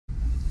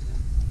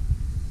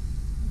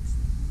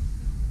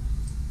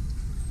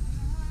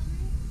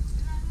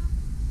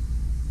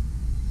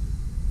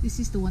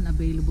This is the one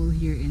available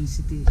here in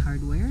City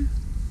Hardware.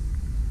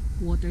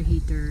 Water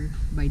heater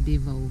by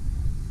Devo.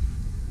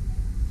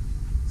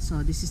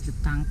 So this is the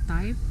tank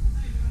type.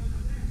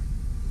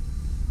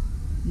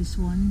 This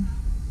one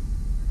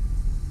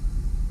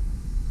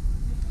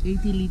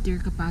 80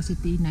 liter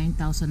capacity,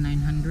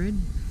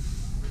 9,900.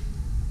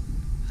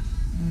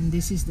 And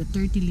this is the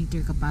 30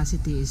 liter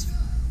capacity, is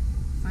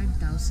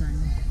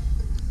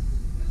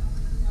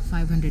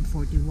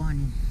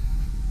 5,541.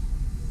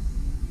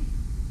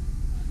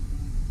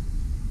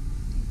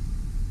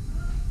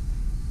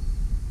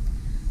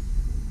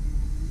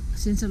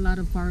 Since a lot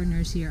of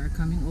foreigners here are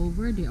coming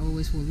over, they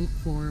always will look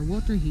for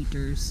water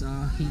heaters,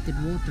 heated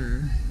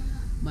water.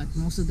 But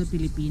most of the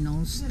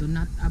Filipinos do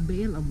not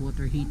avail of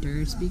water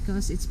heaters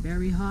because it's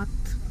very hot.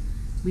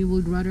 We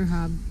would rather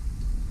have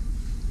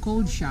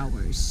cold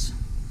showers.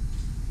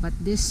 But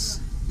this,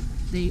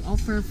 they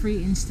offer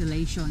free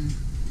installation.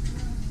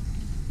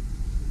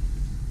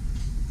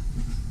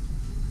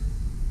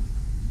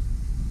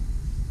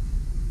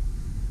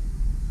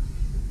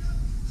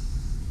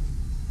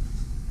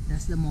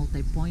 That's the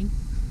multi-point,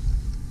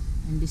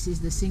 and this is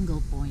the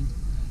single point.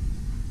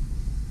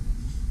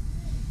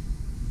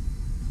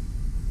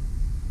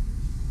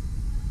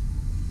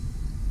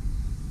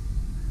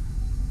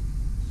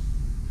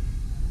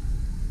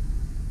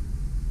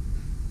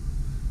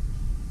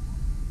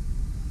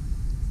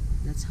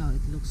 That's how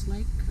it looks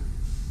like.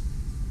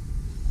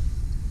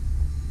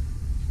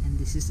 And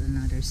this is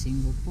another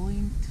single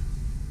point.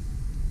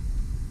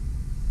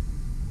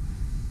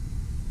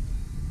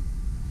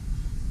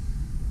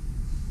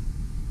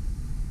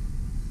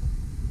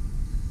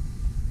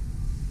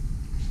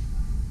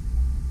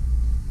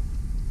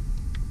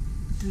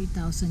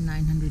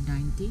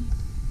 $3,990.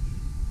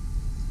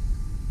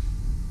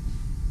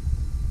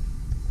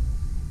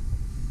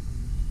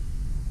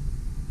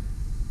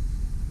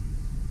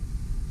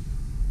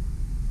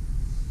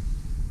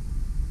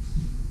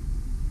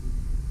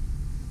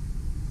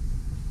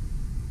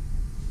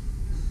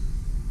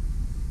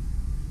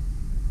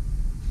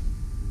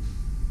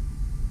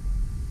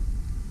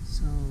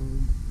 So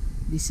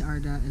these are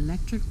the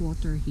electric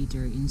water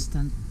heater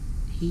instant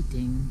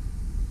heating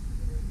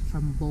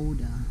from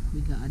Boda.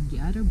 We got the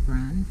other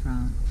brand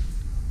from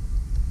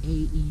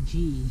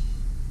AEG,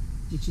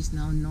 which is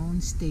now known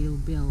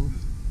Stahlbill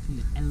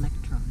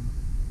Electron.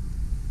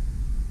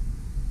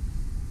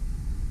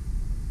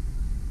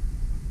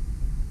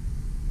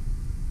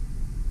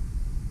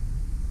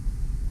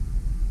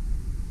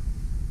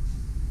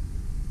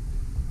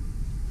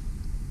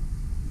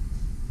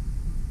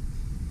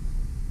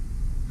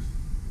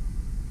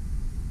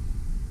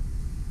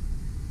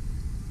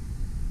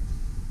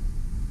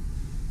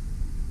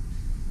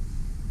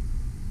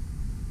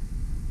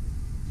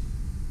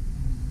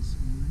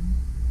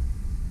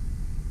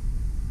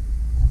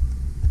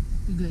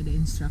 You got the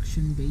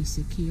instruction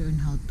basic here on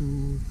how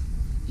to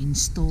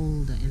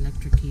install the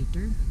electric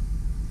heater.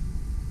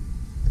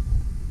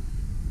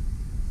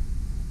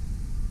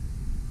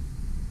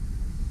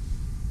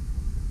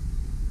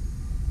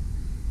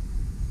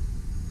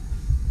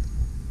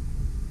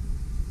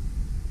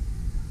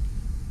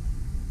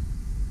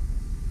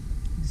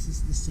 This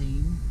is the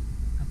same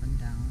up and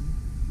down.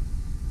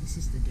 This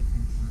is the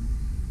different one.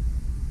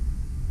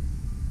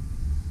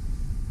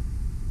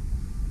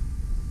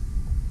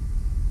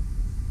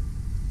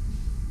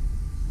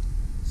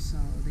 So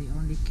they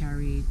only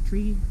carry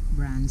 3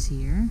 brands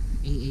here: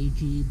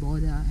 AEG,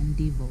 Boda, and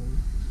Devo.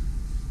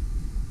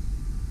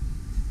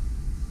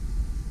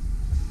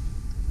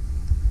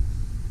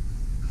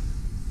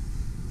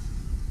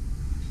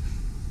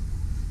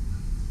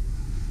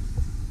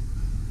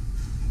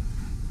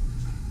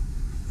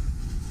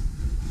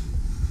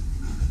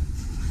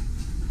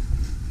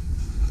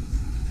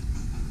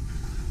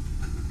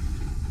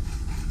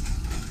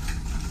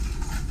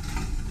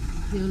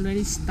 They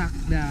already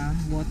stocked the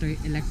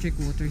electric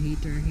water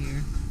heater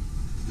here.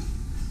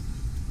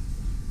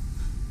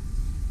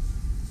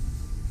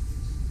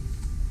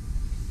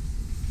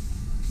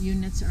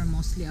 Units are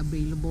mostly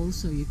available,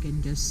 so you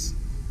can just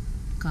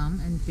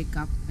come and pick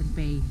up and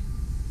pay.